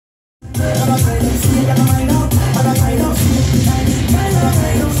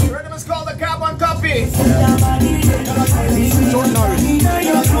Riddim is called the carbon copy. I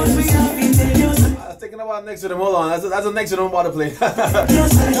was thinking about next to them. Hold on, that's the next to them I'm about to play.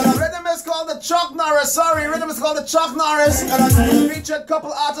 Riddim is called the Chuck Norris. Sorry, Riddim is called the Chuck Norris. We featured a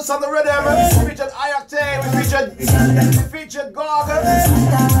couple artists on the rhythm. We featured Ioctane. We featured Gog.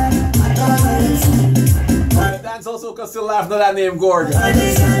 Dance also can still laugh at that name, Gorg. Alright,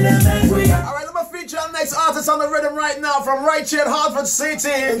 let me feature our next artist on the rhythm right now from right here at Hartford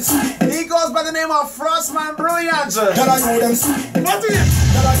City. He goes by the name of Frassman Brilliant. What is it?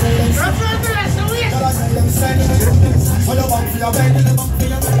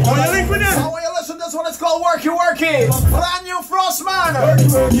 How you link with him? How you listen to this one? It's called Workie Workie. Brand new Frassman.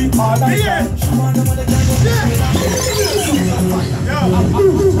 Yeah.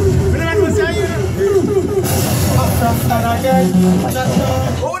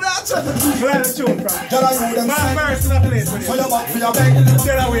 Who that? Where the tune from? My first in the place with you.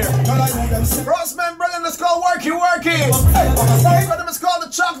 Delaware. Frassman Brilliant is called Workie Workie. Riddim is called the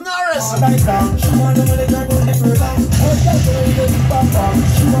Chuck Norris.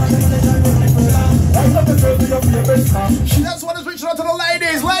 That's what is reaching out to the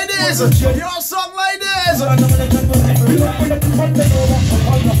ladies. Ladies! Your song, ladies!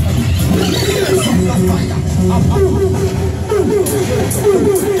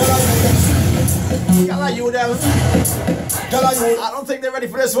 You them. I don't think they're ready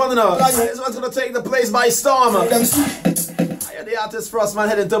for this one, no. This one's gonna take the place by storm. I hear the artist Frassman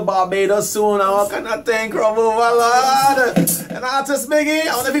heading to Barbados soon. What kind of thing, come over, Lord? And artist Biggie,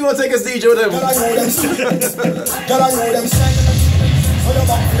 I wonder if he's gonna take his DJ with him. Ladies!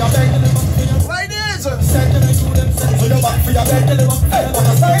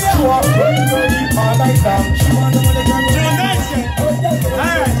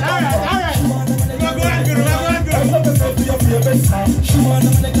 Alright.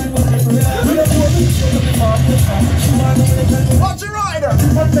 Watch your rider!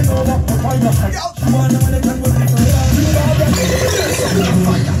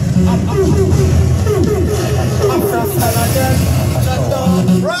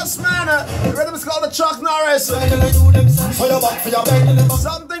 Frassman, the rhythm is called the Chuck Norris.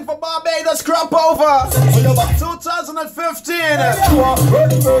 Something for Barbados crop over 2015.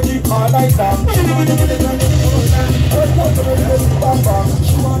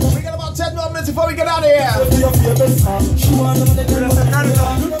 We got about 10 more minutes before we get out of here.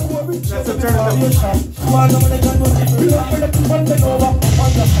 That's a turn up.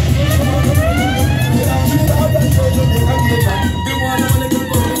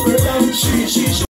 She